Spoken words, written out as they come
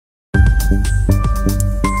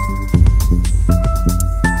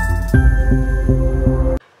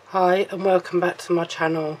Hi and welcome back to my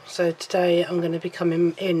channel. So today I'm going to be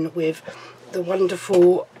coming in with the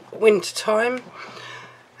wonderful winter time,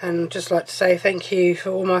 and I'd just like to say thank you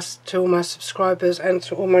for all my subscribers and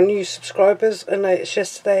to all my new subscribers. I noticed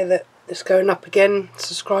yesterday that it's going up again,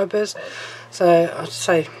 subscribers, so I'd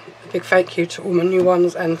say a big thank you to all my new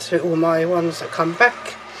ones and to all my ones that come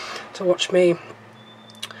back to watch me,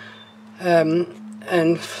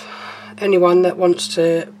 and anyone that wants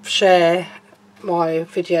to share my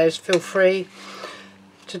videos, feel free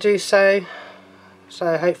to do so.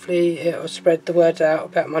 So hopefully it will spread the word out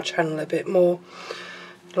about my channel a bit more.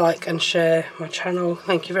 Like and share my channel,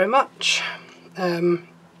 thank you very much.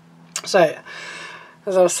 So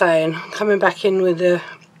as I was saying, coming back in with the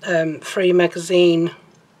free magazine,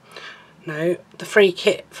 the free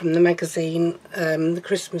kit from the magazine, the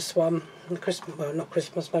Christmas one, well, not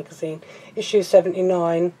Christmas magazine, issue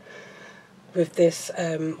 79, with this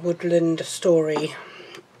Woodland story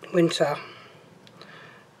winter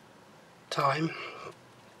time.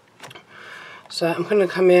 So I'm going to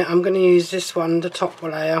come here, I'm going to use this one, the top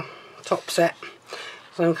layer, top set.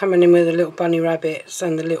 So I'm coming in with the little bunny rabbits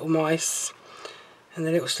and the little mice and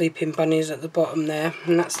the little sleeping bunnies at the bottom there,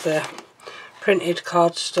 and that's the printed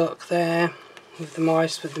cardstock there with the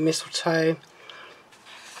mice with the mistletoe.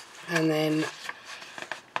 And then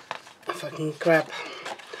if I can grab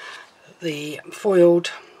the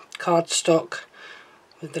foiled cardstock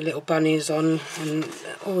with the little bunnies on, and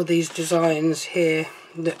all these designs here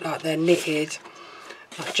look like they're knitted,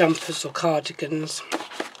 like jumpers or cardigans,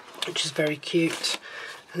 which is very cute.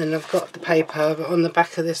 And then I've got the paper, but on the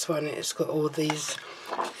back of this one it's got all these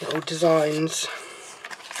little designs,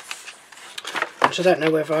 which I don't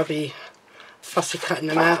know whether I'll be fussy cutting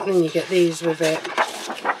them out. And then you get these with it,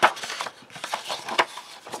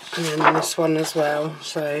 and then this one as well.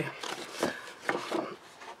 So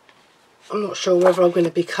I'm not sure whether I'm going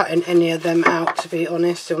to be cutting any of them out, to be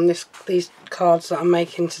honest, on these cards that I'm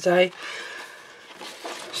making today.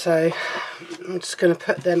 So I'm just going to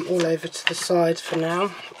put them all over to the side for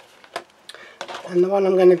now. And the one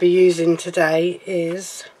I'm going to be using today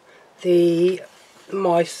is the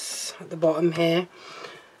mice at the bottom here.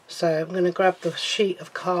 So I'm going to grab the sheet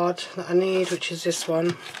of card that I need, which is this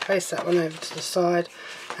one, place that one over to the side.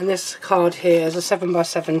 And this card here is a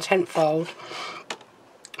 7x7 tent fold,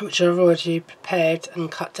 which I've already prepared and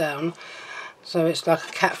cut down. So it's like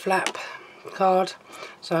a cat flap card.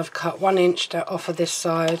 So I've cut 1 inch off of this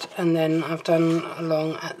side, and then I've done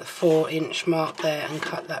along at the 4-inch mark there and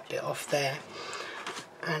cut that bit off there.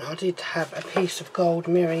 And I did have a piece of gold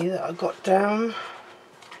mirror that I got down.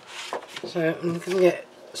 So I'm going to get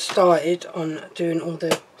started on doing all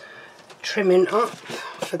the trimming up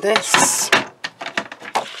for this.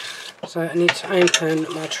 So I need to open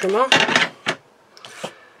my trimmer.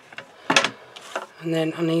 And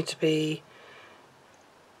then I need to be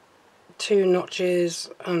 2 notches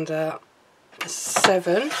under the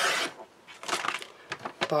 7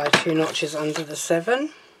 by 2 notches under the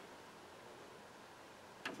 7.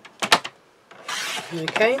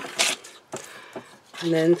 Okay.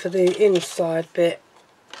 And then for the inside bit,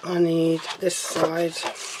 I need this side,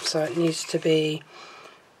 so it needs to be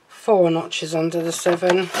 4 notches under the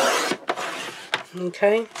 7.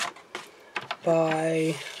 Okay.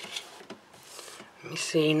 By, let me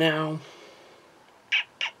see now,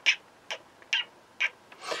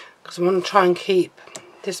 because I want to try and keep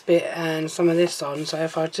this bit and some of this on, so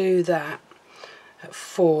if I do that at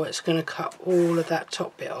 4, it's going to cut all of that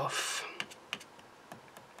top bit off.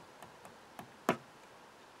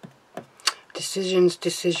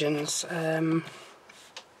 Decisions.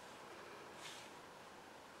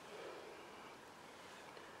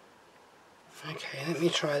 Okay, let me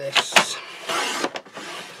try this.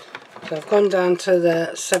 So I've gone down to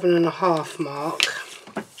the 7.5 mark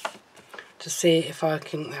to see if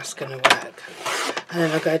that's going to work. And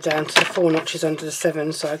then I go down to the 4 notches under the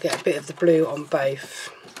 7, so I get a bit of the blue on both.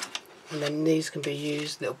 And then these can be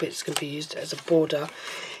used, little bits can be used as a border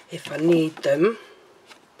if I need them.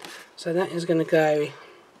 So that is going to go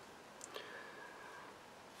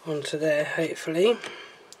onto there, hopefully,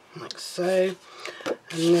 like so.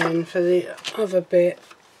 And then for the other bit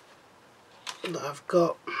that I've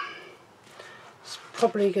got, it's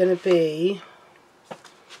probably going to be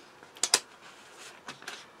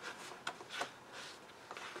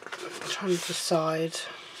trying to decide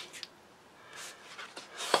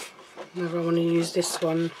whether I want to use this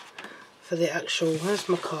one for the actual, where's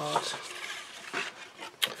my card?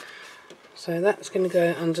 So that's going to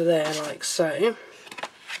go under there like so,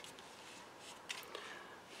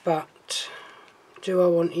 but do I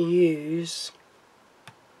want to use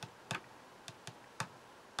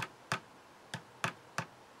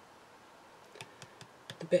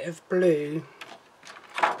the bit of blue,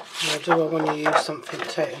 or do I want to use something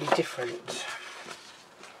totally different?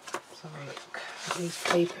 Let's have a look at these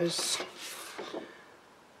papers.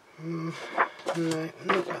 No,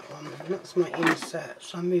 not that one. That's my insert,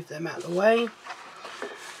 so I move them out of the way.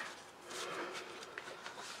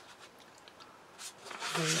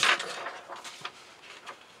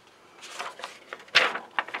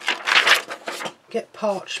 Get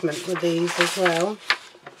parchment with these as well.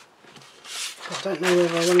 I don't know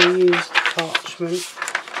whether I want to use the parchment.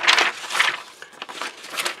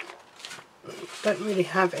 Don't really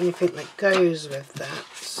have anything that goes with that,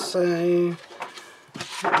 so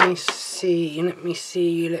let me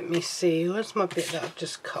see. Where's my bit that I've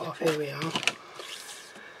just cut off? Here we are.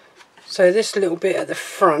 So this little bit at the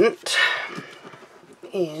front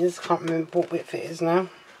is, can't remember what width it is now.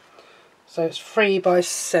 So it's 3 by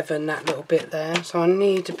 7, that little bit there. So I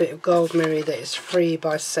need a bit of gold mirror that is 3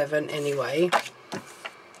 by 7 anyway.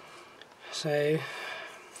 So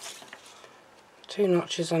 2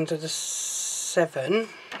 notches under the 7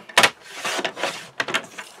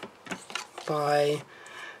 by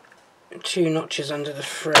 2 notches under the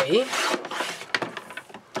 3,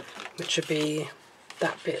 which would be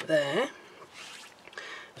that bit there.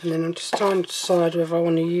 And then I'm just trying to decide whether I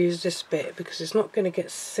want to use this bit, because it's not going to get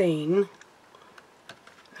seen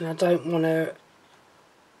and I don't want to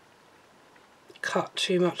cut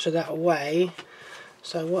too much of that away.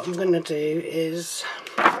 So what I'm going to do is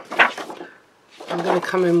I'm going to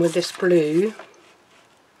come in with this blue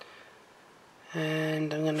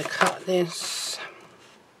and I'm going to cut this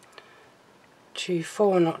to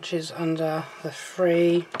 4 notches under the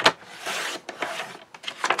 3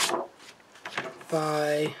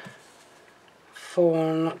 by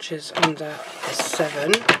 4 notches under the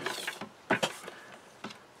 7,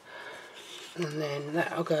 and then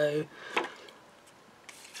that'll go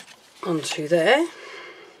onto there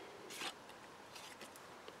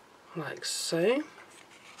like so.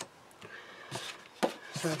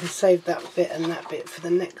 So I can save that bit and that bit for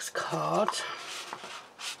the next card.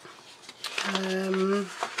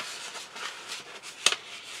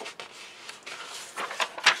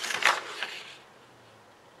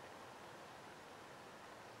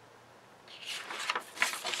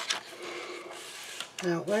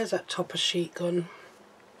 Now, where's that topper sheet gone?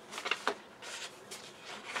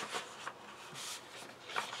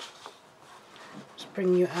 Let's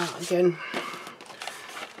bring you out again.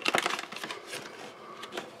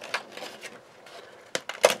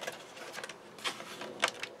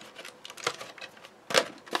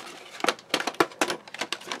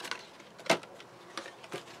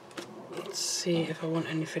 Let's see if I want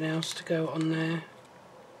anything else to go on there.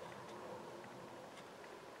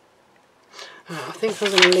 I think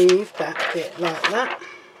I'm going to leave that bit like that,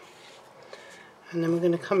 and then we're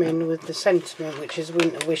going to come in with the sentiment, which is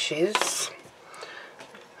Winter Wishes,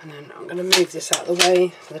 and then I'm going to move this out of the way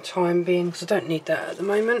for the time being because I don't need that at the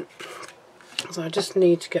moment. So I just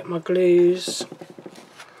need to get my glues,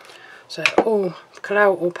 so all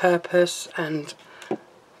Kalau All Purpose and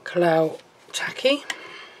Kalau Tacky.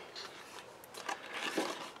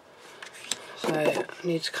 So I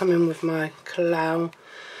need to come in with my Kalau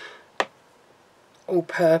All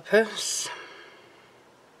Purpose,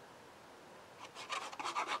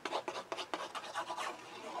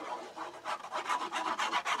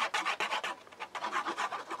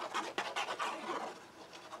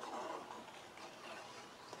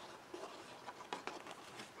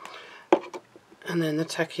 and then the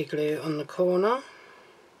tacky glue on the corner.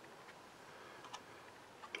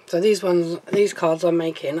 So these cards I'm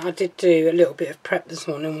making, I did do a little bit of prep this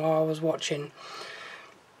morning while I was watching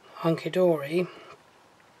Hunkydory.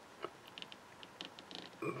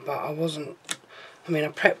 But I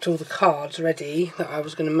prepped all the cards ready that I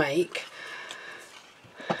was going to make,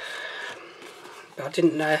 but I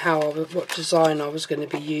didn't know what design I was going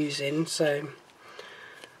to be using. So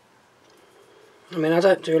I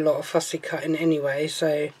don't do a lot of fussy cutting anyway,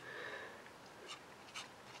 so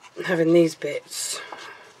having these bits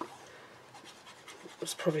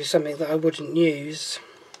was probably something that I wouldn't use.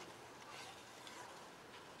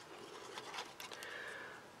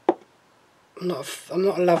 I'm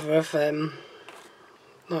not a lover of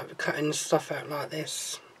like cutting stuff out like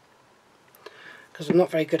this, because I'm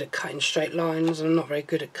not very good at cutting straight lines, and I'm not very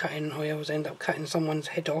good at cutting, I always end up cutting someone's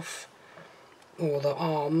head off or the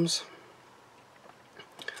arms,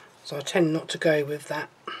 so I tend not to go with that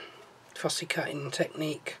fussy cutting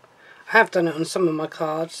technique. I have done it on some of my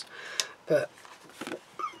cards, but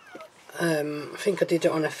I think I did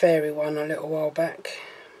it on a fairy one a little while back.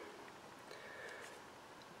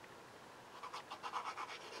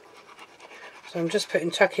 So I'm just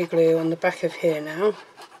putting tacky glue on the back of here now,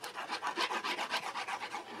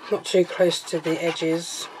 not too close to the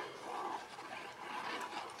edges.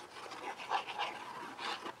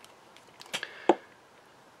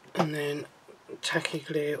 And then tacky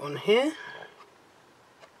glue on here,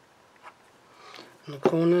 on the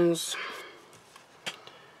corners.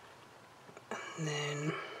 And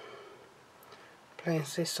then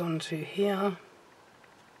place this onto here,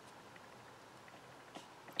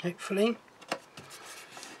 hopefully.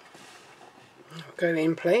 Go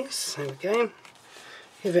in place, there we go.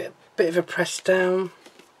 Give it a bit of a press down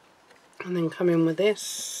and then come in with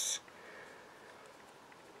this.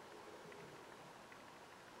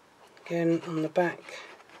 Again on the back.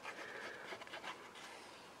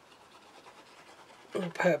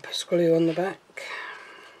 All-purpose glue on the back.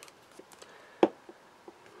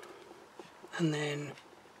 And then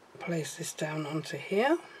place this down onto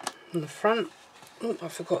here on the front. Oh, I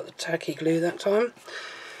forgot the tacky glue that time.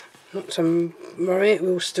 Not to worry, it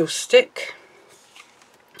will still stick.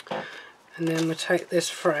 And then we'll take this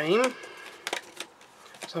frame.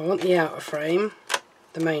 So I want the outer frame,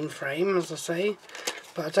 the main frame as I say,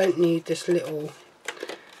 but I don't need this little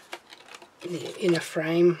inner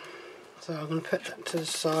frame. So I'm going to put that to the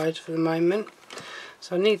side for the moment.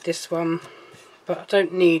 So I need this one, but I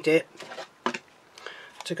don't need it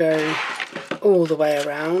to go all the way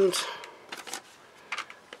around.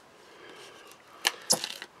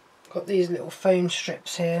 Got these little foam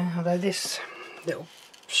strips here, although this little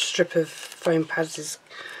strip of foam pads is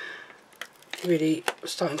really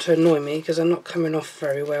starting to annoy me because they're not coming off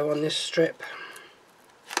very well on this strip.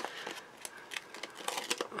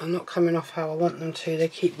 I'm not coming off how I want them to, they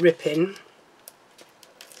keep ripping.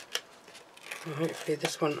 And hopefully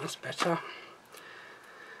this one is better.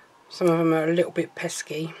 Some of them are a little bit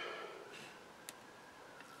pesky.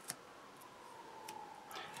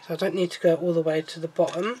 So I don't need to go all the way to the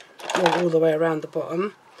bottom, or all the way around the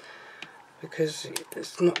bottom, because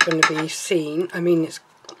it's not going to be seen. I mean, it's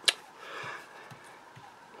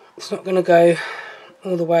not going to go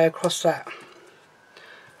all the way across that.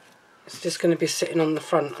 It's just going to be sitting on the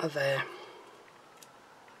front of there.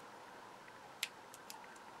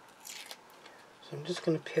 So I'm just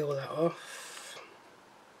going to peel that off.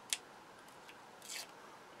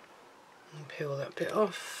 And peel that bit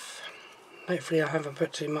off. Hopefully I haven't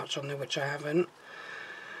put too much on there, which I haven't.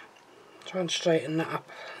 Try and straighten that up,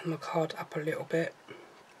 my card up a little bit.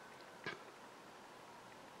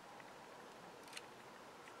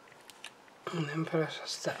 And then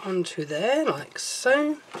press that onto there, like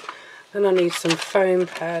so. Then I need some foam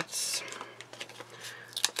pads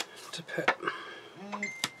to put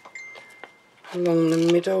along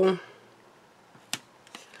the middle.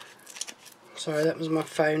 Sorry, that was my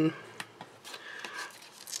phone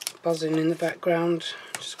buzzing in the background.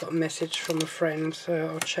 Just got a message from a friend,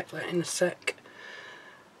 so I'll check that in a sec.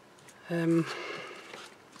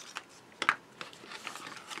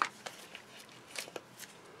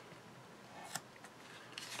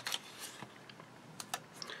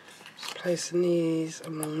 Just placing these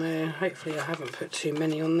along there. Hopefully I haven't put too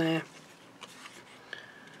many on there.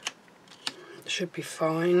 It should be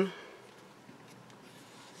fine.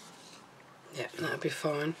 Yeah, that'll be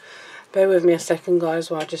fine. Bear with me a second,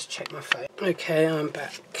 guys, while I just check my phone. Okay, I'm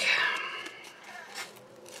back.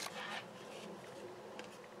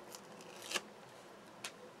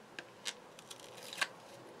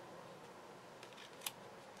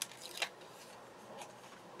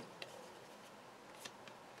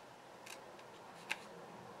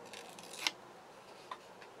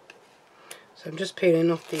 So I'm just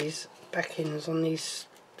peeling off these backings on these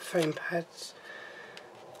foam pads.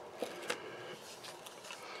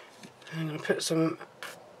 I'm going to put some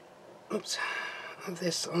of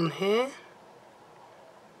this on here,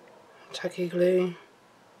 tacky glue,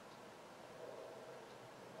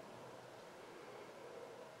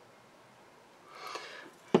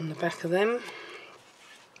 on the back of them.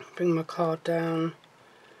 Bring my card down,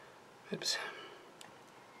 oops,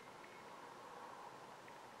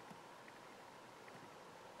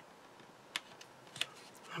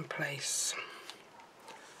 and place.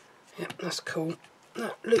 Yep, that's cool.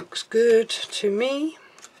 That looks good to me.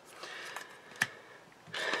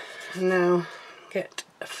 And now get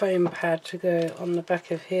a foam pad to go on the back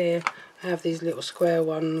of here. I have these little square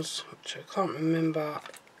ones, which I can't remember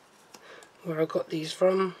where I got these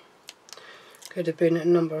from. Could have been a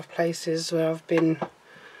number of places where I've been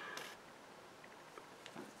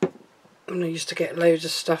when I used to get loads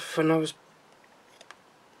of stuff when I was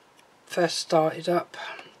first started up.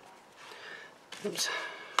 Oops.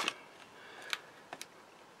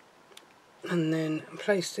 And then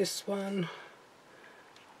place this one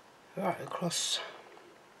right across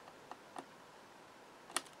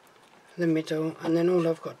the middle, and then all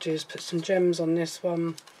I've got to do is put some gems on this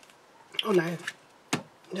one. Oh no,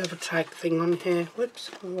 the other tag thing on here.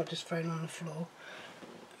 Whoops, oh, I just thrown on the floor.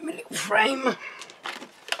 My little frame.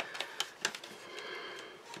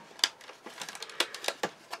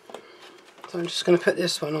 So I'm just going to put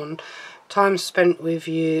this one on. Time spent with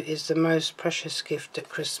you is the most precious gift at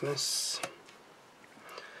Christmas.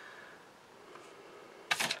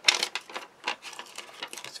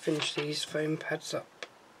 Let's finish these foam pads up.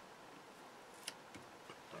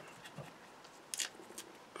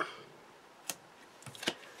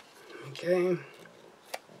 Okay.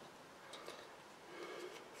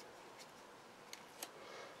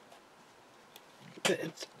 Bit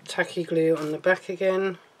of tacky glue on the back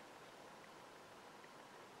again.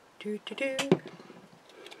 Do do do.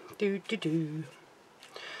 Do do do.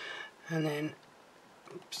 And then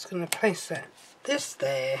I'm just going to place this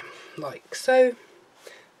there, like so.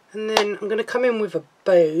 And then I'm going to come in with a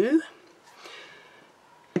bow.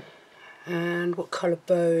 And what colour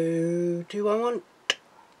bow do I want?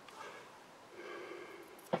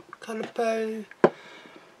 Colour bow?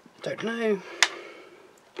 Don't know.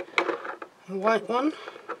 A white one.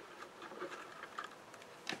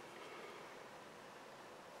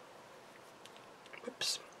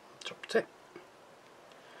 Oops, dropped it.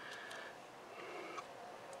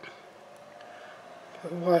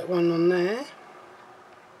 Put a white one on there.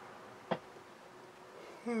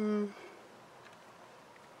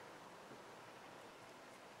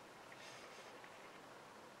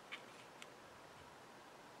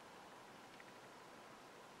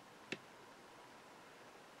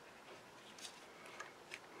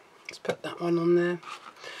 Let's put that one on there.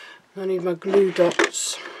 I need my glue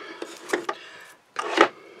dots,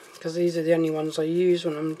 because these are the only ones I use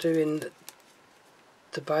when I'm doing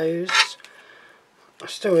the bows. I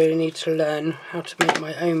still really need to learn how to make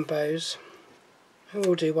my own bows. I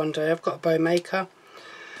will do one day. I've got a bow maker,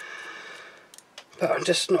 but I'm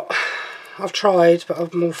just not. I've tried, but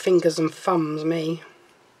I've more fingers and thumbs, me.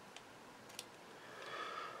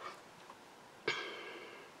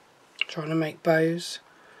 Trying to make bows.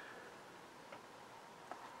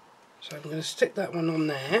 So I'm going to stick that one on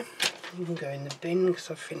there. You can go in the bin because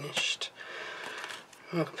I've finished.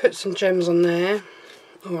 I can put some gems on there,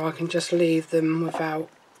 or I can just leave them without,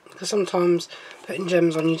 because sometimes putting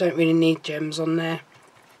gems on, you don't really need gems on there.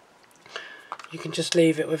 You can just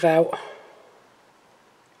leave it without.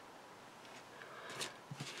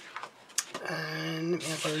 And let me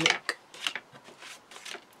have a look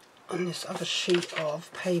on this other sheet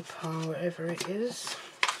of paper, whatever it is.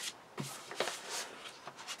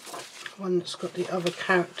 One that's got the other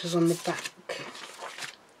characters on the back.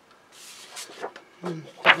 Don't know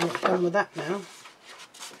what I've done with that now.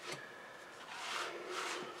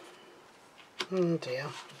 Oh dear,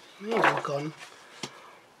 they're all gone.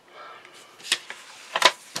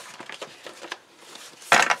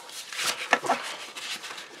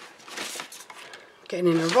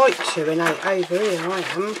 Getting in a right 2 and 8 over here I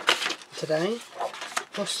am today.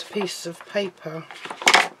 Lost a piece of paper.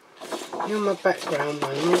 You're my background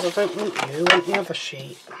ones. I don't want you, I want the other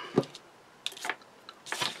sheet.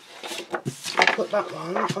 I'll put that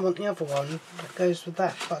one, I want the other one that goes with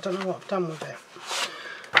that, but I don't know what I've done with it.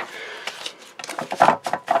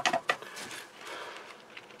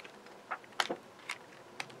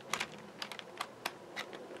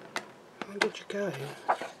 Where did you go?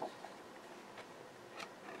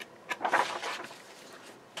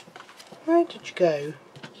 Where did you go?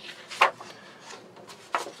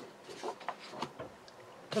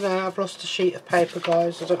 I don't know, I've lost a sheet of paper,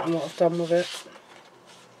 guys. I don't know what I've done with it.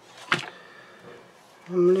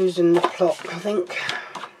 I'm losing the plot, I think.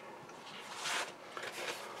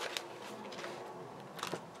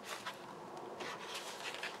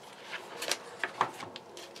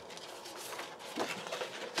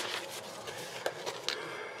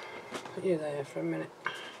 Put you there for a minute.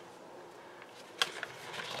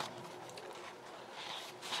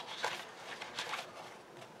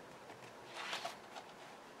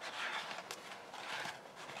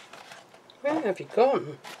 Where have you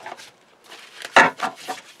gone?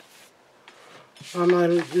 Am I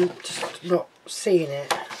just not seeing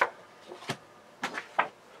it?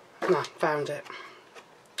 No, found it.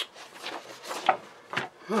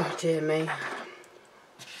 Oh dear me.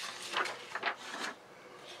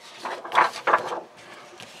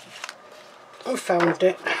 I found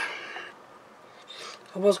it.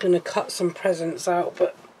 I was going to cut some presents out,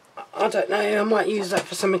 but I don't know, I might use that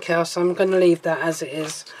for something else. I'm going to leave that as it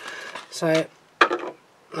is. So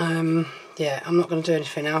Yeah, I'm not going to do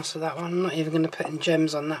anything else with that one. I'm not even going to put in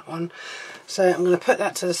gems on that one. So I'm going to put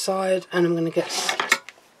that to the side, and I'm going to get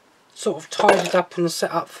sort of tidied up and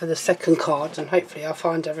set up for the second card, and hopefully I'll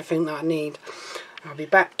find everything that I need. I'll be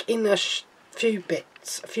back in a few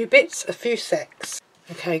secs.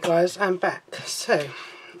 Okay guys, I'm back. So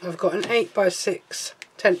I've got an 8x6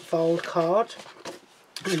 tent fold card,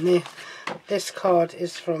 and this card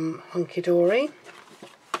is from Hunkydory.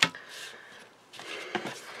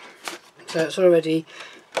 So it's already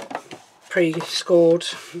pre-scored,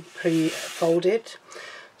 pre-folded.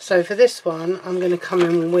 So for this one, I'm going to come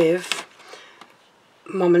in with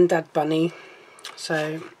Mum and Dad Bunny.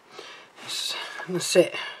 So it's going to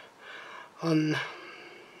sit on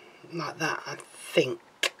like that, I think,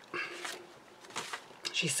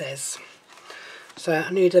 she says. So I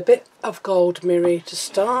need a bit of gold mirror to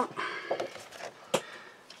start.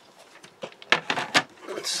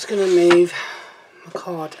 I'm just going to move my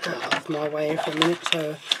card out of my way for a minute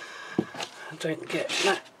so I don't get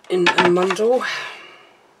that in a muddle.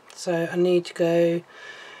 So I need to go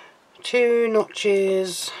 2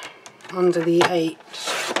 notches under the 8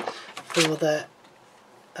 for the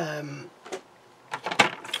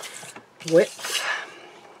width,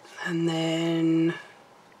 and then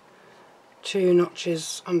 2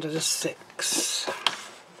 notches under the 6.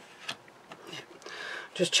 Yeah.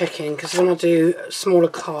 Just checking, because when I do smaller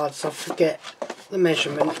cards I forget the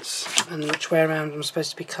measurements and which way around I'm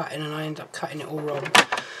supposed to be cutting, and I end up cutting it all wrong.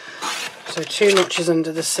 So 2 notches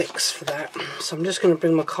under the 6 for that. So I'm just going to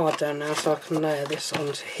bring my card down now so I can layer this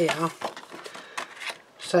onto here.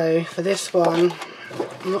 So for this one,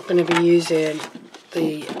 I'm not going to be using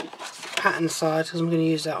the pattern side because I'm going to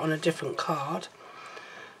use that on a different card.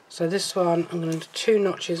 So this one I'm going to do 2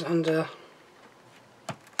 notches under,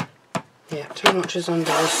 2 notches under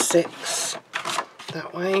the 6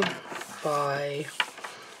 that way,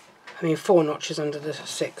 4 notches under the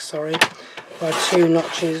 6, sorry, by 2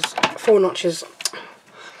 notches, 4 notches,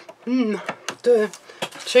 2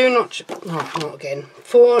 notches, oh, not again,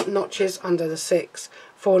 4 notches under the 6,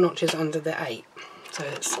 4 notches under the 8. So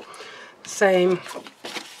it's the same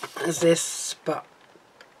as this, but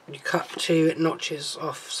you cut 2 notches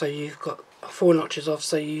off, so you've got 4 notches off,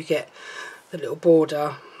 so you get the little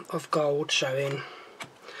border of gold showing.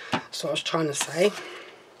 That's what I was trying to say.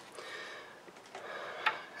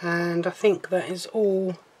 And I think that is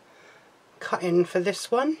all cut in for this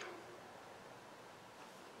one.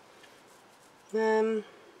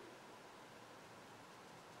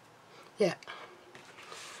 Yeah,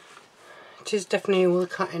 it is definitely all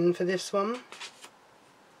cut in for this one.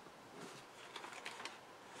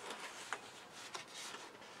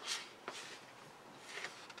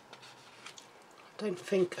 I don't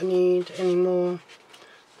think I need any more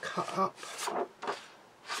cut up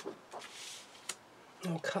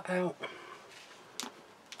or cut out.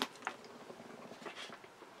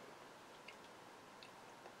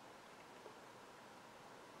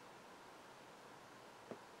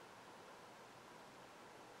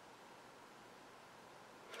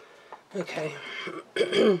 Okay.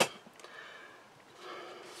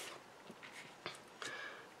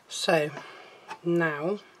 So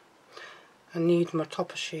now I need my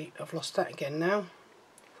topper sheet. I've lost that again now.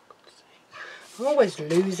 I'm always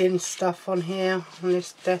losing stuff on here on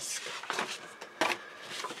this desk.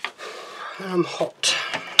 And I'm hot.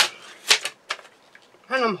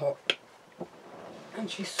 And I'm hot.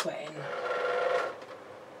 And she's sweating.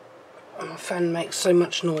 And my fan makes so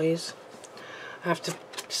much noise. I have to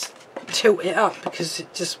tilt it up because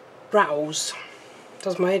it just rattles.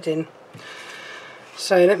 Does my head in.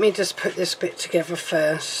 So let me just put this bit together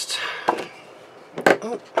first.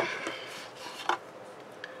 Oh.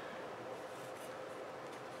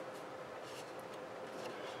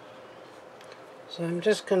 So I'm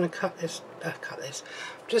just going to cut this. I'm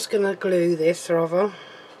just going to glue this rather.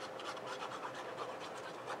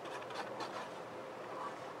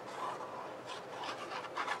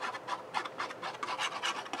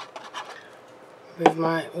 With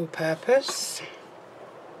my all-purpose.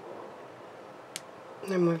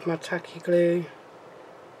 Then with my tacky glue,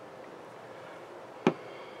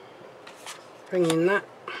 bring in that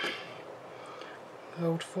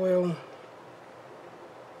gold foil.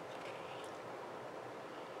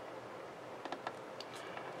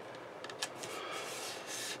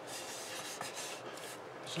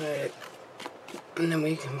 So, and then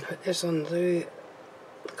we can put this on the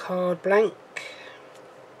card blank.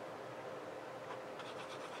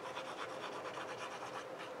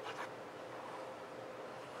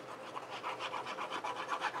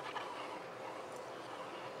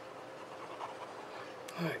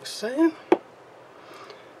 Like so.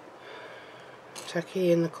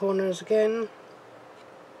 tacky in the corners again.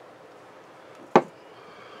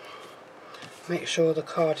 Make sure the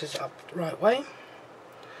card is up the right way,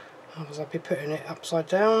 otherwise I'll be putting it upside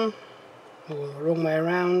down or the wrong way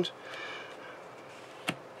around.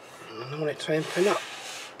 And I want it to open up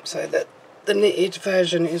so that the knitted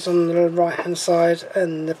version is on the right hand side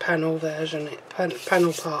and the panel version,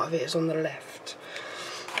 panel part of it, is on the left.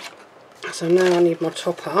 So now I need my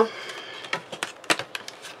topper.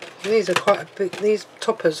 These are quite a big, these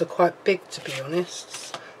toppers are quite big, to be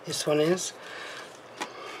honest. This one is.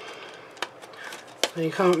 So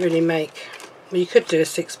you can't really make, well, you could do a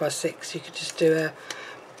 6x6, you could just do a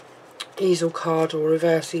easel card or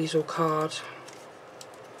reverse easel card.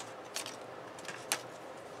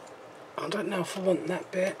 I don't know if I want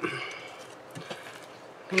that bit. I'm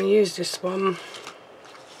going to use this one,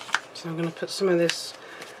 so I'm going to put some of this,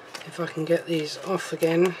 if I can get these off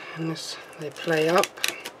again, and this, they play up,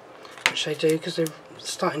 which they do because they're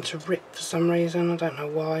starting to rip for some reason, I don't know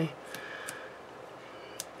why.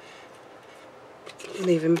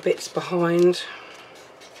 Leaving bits behind.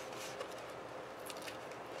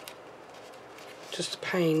 Just a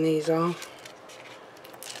pain these are.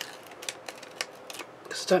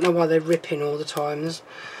 Because I don't know why they're ripping all the time. There's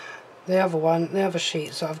the other one, the other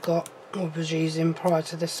sheets that I've got, I was using prior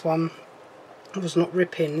to this one, it was not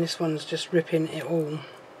ripping. This one's just ripping it all.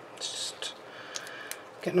 It's just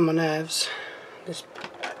getting on my nerves. This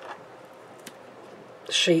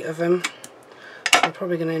sheet of them. I'm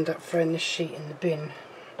probably going to end up throwing this sheet in the bin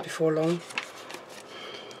before long.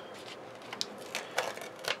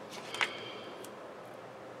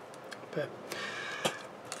 But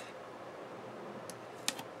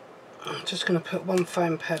I'm just going to put one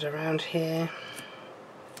foam pad around here,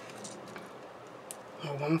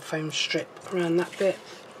 or one foam strip around that bit,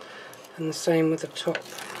 and the same with the top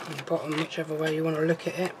and the bottom, whichever way you want to look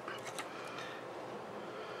at it.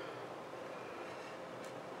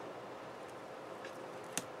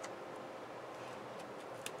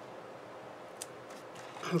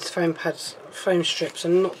 These foam pads, foam strips are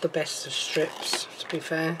not the best of strips, to be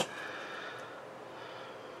fair.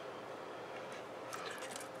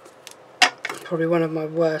 Probably one of my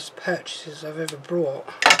worst purchases I've ever brought.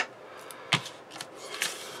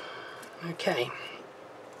 Okay,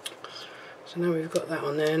 so now we've got that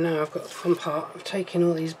on there. Now I've got the fun part of taking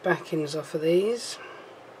all these backings off of these.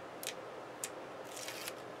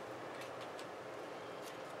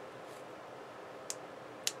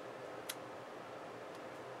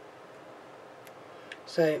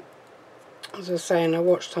 So, as I was saying, I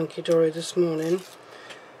watched Hunkydory this morning.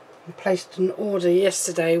 I placed an order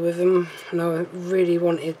yesterday with them, and I really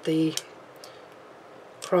wanted the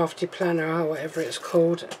crafty planner or whatever it's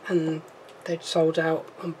called, and they'd sold out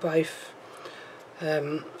on both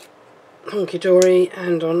Hunkydory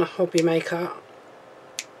and on Hobby Maker.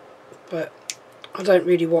 But I don't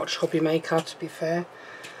really watch Hobby Maker, to be fair.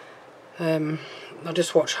 I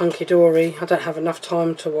just watch Hunkydory. I don't have enough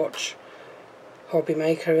time to watch Hobby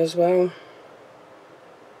Maker as well.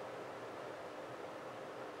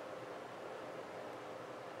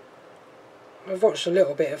 I've watched a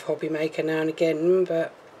little bit of Hobby Maker now and again,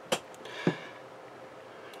 but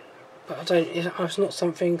I don't. It's not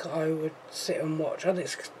something I would sit and watch. I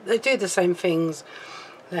think they do the same things.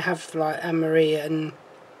 They have like Anne-Marie and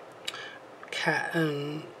Cat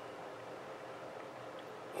and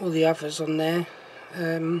all the others on there.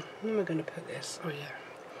 Where am I going to put this? Oh yeah.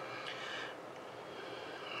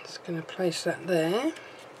 Just going to place that there.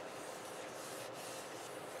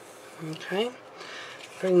 Okay,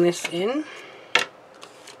 bring this in,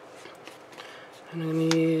 and I'm going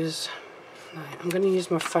to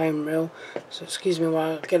use my foam reel, so excuse me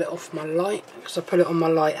while I get it off my light, because I put it on my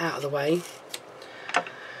light out of the way,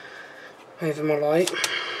 over my light.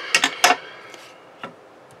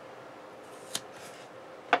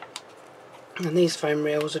 And these foam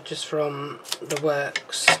reels are just from the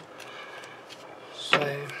works,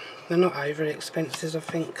 so they're not overly expensive. I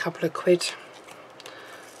think a couple of quid.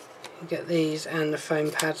 You get these and the foam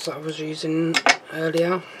pads that I was using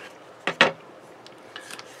earlier.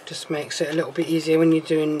 Just makes it a little bit easier when you're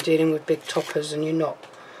dealing with big toppers and you're not,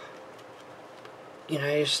 you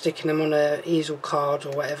know, you're sticking them on a easel card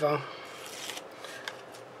or whatever.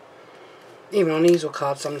 Even on easel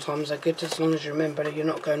cards sometimes they're good, as long as you remember that you're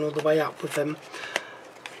not going all the way up with them.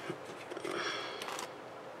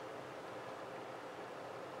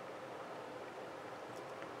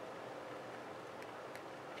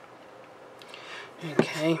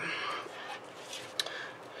 Okay,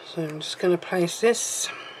 so I'm just going to place this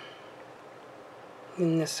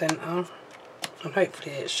in the centre, and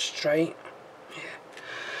hopefully it's straight. Yeah.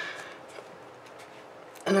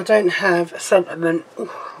 And I don't have a sentiment.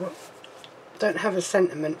 Don't have a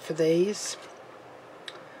sentiment for these,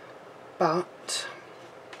 but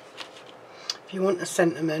if you want a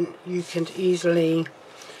sentiment, you can easily.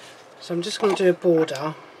 So I'm just going to do a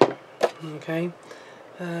border, okay,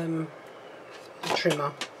 a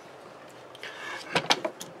trimmer.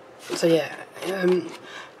 So yeah,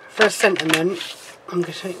 for a sentiment, I'm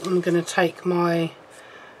going to take my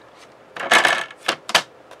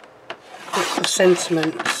book of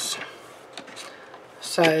sentiments.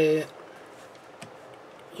 So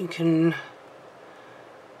you can,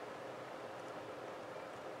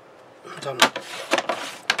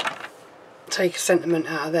 take a sentiment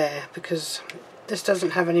out of there, because this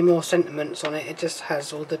doesn't have any more sentiments on it. It just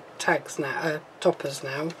has all the tags now, toppers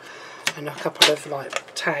now, and a couple of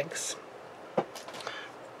like tags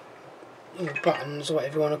or buttons, or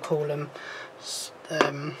whatever you want to call them.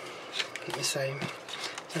 Let me see.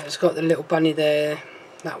 So it's got the little bunny there,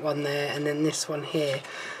 that one there, and then this one here.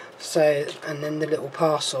 So, and then the little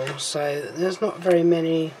parcel. So there's not very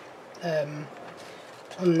many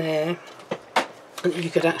on there that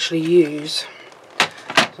you could actually use.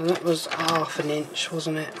 So that was 1/2 inch,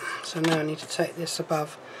 wasn't it? So now I need to take this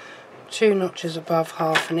above, 2 notches above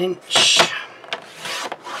 1/2 inch.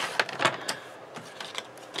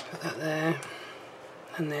 Put that there.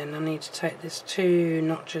 And then I need to take this 2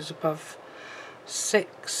 notches above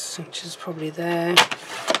 6, which is probably there,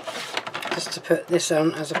 just to put this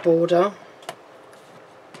on as a border.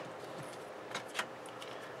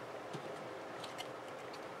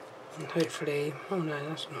 And hopefully, oh no,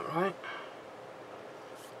 that's not right.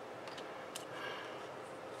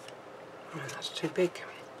 Oh, that's too big.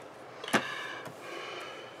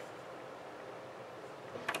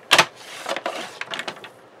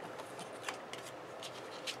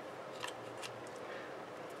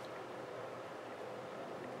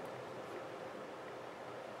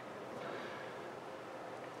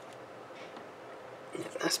 Yeah,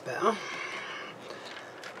 that's better.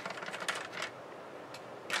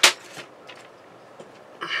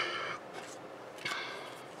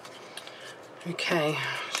 Okay,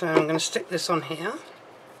 so I'm going to stick this on here.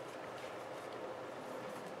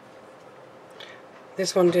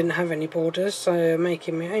 This one didn't have any borders, so I'm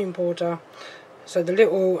making my own border. So the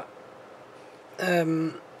little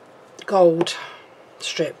gold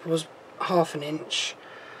strip was 1/2 inch.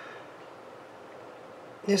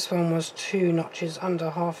 This one was 2 notches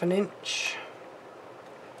under 1/2 inch.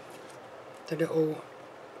 The little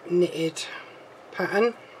knitted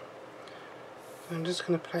pattern. So I'm just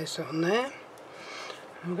going to place it on there.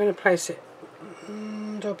 I'm going to place it,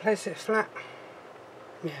 do I place it flat?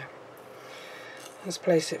 Yeah, let's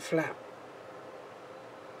place it flat.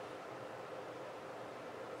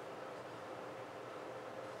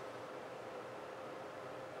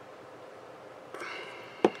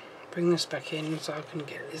 Bring this back in so I can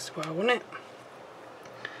get this where I want it.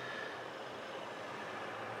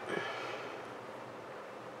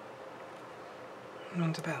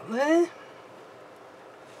 And about there.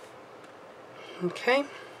 Okay,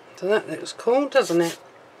 so that looks cool, doesn't it?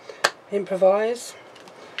 Improvise.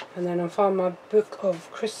 And then I'll find my book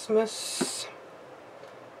of Christmas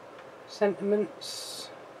sentiments.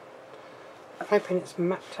 I'm hoping it's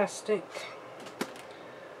matte-tastic.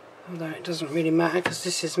 Although it doesn't really matter because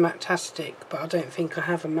this is matte-tastic, but I don't think I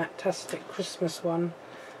have a matte-tastic Christmas one.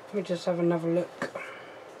 Let me just have another look.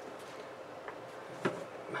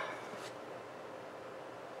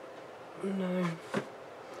 No.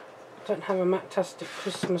 Don't have a matte-tastic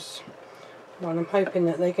Christmas one. I'm hoping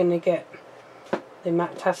that they're going to get the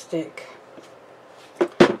matte-tastic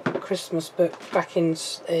Christmas book back in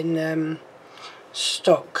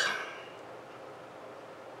stock.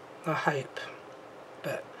 I hope,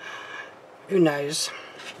 but who knows.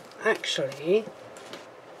 Actually,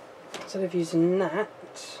 instead of using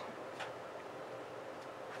that,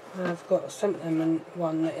 I've got a sentiment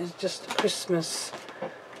one that is just Christmas,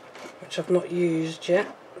 which I've not used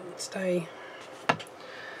yet. Stay,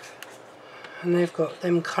 and they've got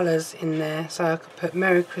them colours in there, so I could put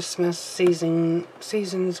Merry Christmas,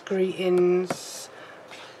 season's greetings,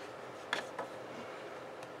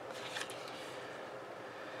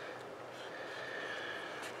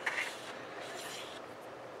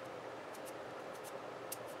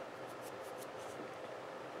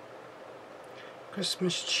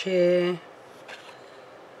 Christmas cheer,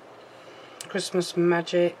 Christmas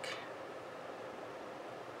magic.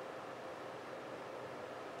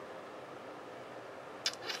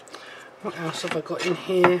 What else have I got in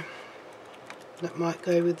here that might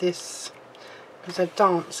go with this? Because they're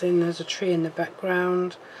dancing, there's a tree in the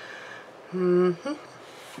background. No,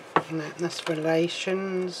 that's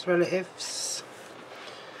relatives.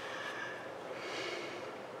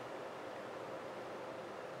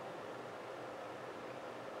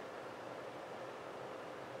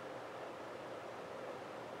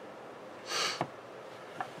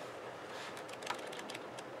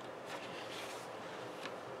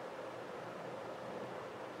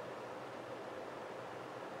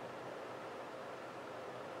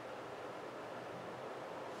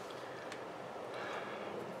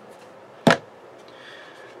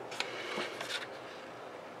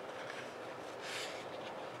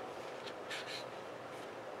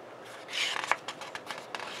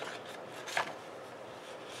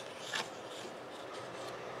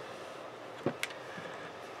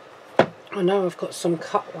 I know I've got some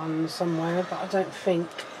cut ones somewhere, but I don't think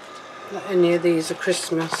that any of these are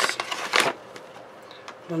Christmas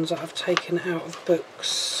ones that I've taken out of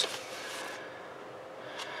books.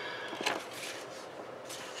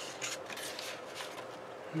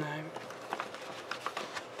 No.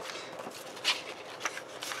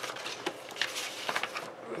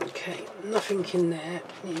 Okay, nothing in there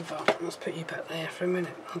either. Let's put you back there for a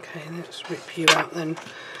minute. Okay, let's rip you out then.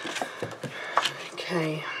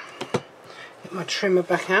 Okay, get my trimmer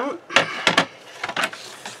back out.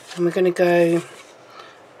 And we're going to go,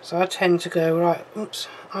 so I tend to go right, oops,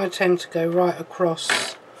 I tend to go right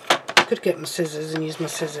across. I could get my scissors and use my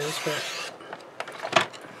scissors, but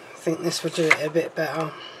I think this will do it a bit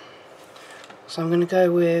better. So I'm going to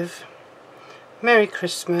go with Merry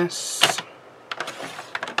Christmas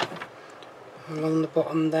along the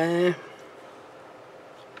bottom there.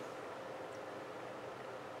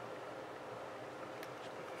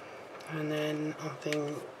 And then I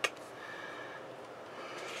think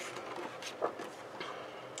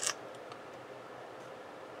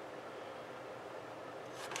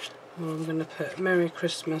I'm going to put Merry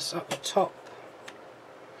Christmas up the top,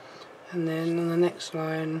 and then on the next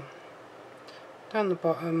line down the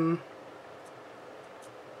bottom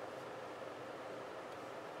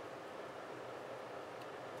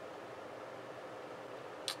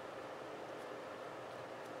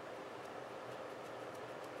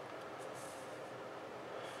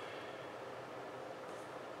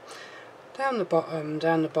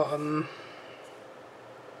down the bottom,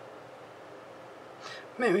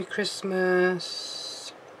 Merry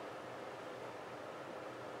Christmas,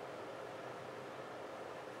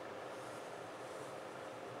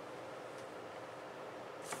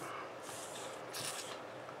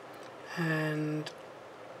 and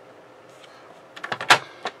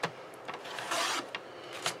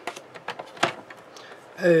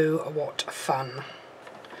oh what fun,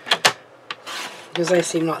 because they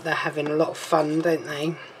seem like they're having a lot of fun, don't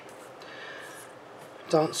they,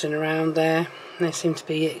 dancing around there. They seem to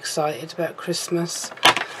be excited about Christmas.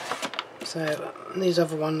 So these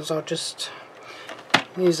other ones I'll just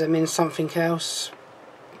use them in something else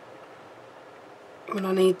when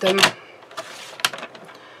I need them,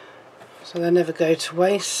 so they never go to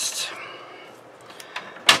waste.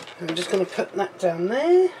 I'm just going to put that down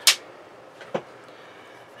there.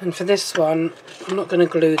 And for this one, I'm not going to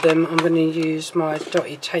glue them, I'm going to use my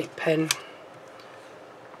dotty tape pen,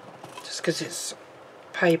 just because it's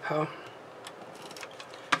paper.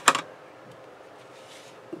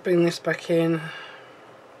 Bring this back in,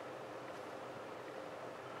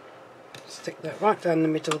 stick that right down the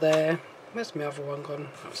middle there. Where's my other one gone?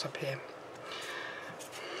 That's up here.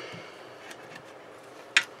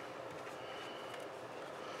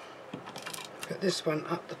 Put this one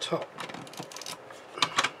up the top.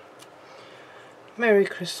 Merry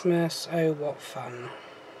Christmas, oh what fun.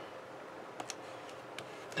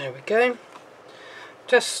 There we go.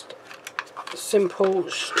 Just simple,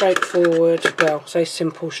 straightforward. Well, say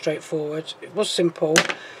simple, straightforward. It was simple.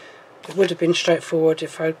 It would have been straightforward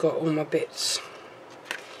if I'd got all my bits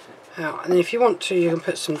out. And if you want to, you can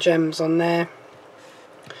put some gems on there,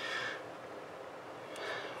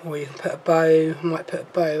 or you can put a bow. I might put a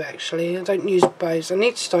bow actually. I don't use bows. I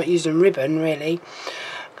need to start using ribbon really,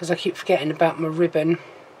 because I keep forgetting about my ribbon.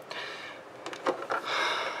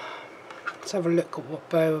 Let's have a look at what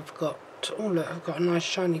bow I've got. Oh look, I've got a nice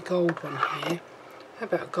shiny gold one here. How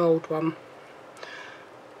about a gold one?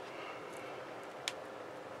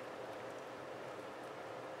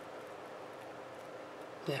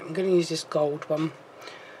 Yeah, I'm going to use this gold one.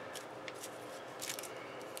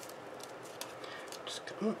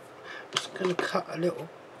 Just going to cut a little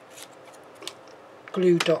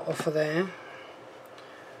glue dot off of there.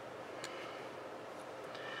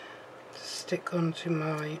 Stick onto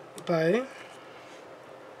my bow.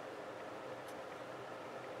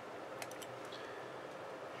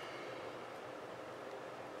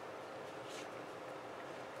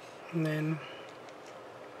 And then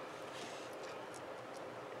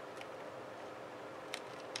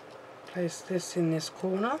place this in this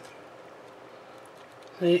corner.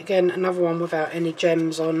 So again, another one without any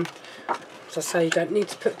gems on. As I say, you don't need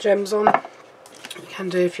to put gems on. You can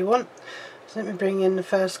do if you want. So let me bring in the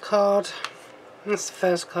first card. That's the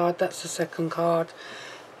first card, that's the second card.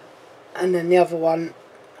 And then the other one,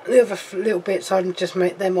 the other little bits, I'll just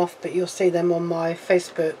make them off, but you'll see them on my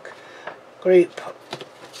Facebook group,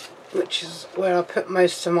 which is where I put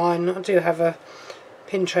most of mine. I do have a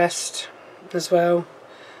Pinterest as well,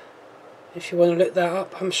 if you want to look that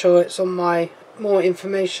up. I'm sure it's on my, more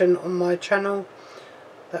information on my channel,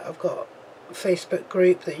 that I've got a Facebook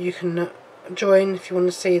group that you can join if you want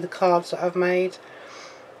to see the cards that I've made.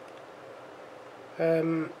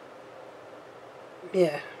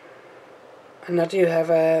 Yeah, and I do have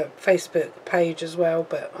a Facebook page as well,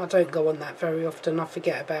 but I don't go on that very often. I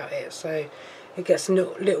forget about it, so it gets a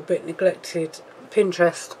little bit neglected.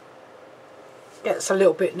 Pinterest gets a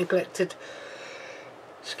little bit neglected,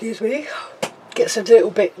 excuse me, gets a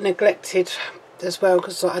little bit neglected as well,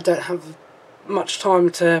 because I don't have much time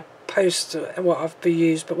to post what I've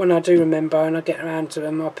used, but when I do remember and I get around to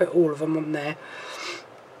them, I'll put all of them on there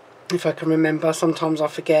if I can remember. Sometimes I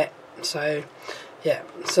forget, so yeah.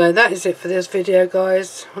 So that is it for this video,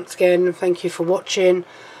 guys. Once again, thank you for watching.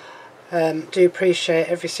 Do appreciate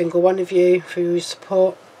every single one of you for your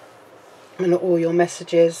support and all your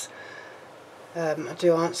messages. I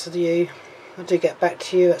do answer you. I do get back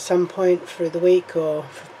to you at some point through the week or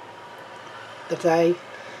the day,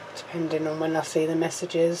 depending on when I see the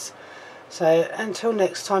messages. So until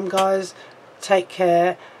next time, guys, take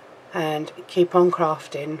care and keep on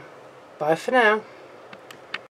crafting. Bye for now.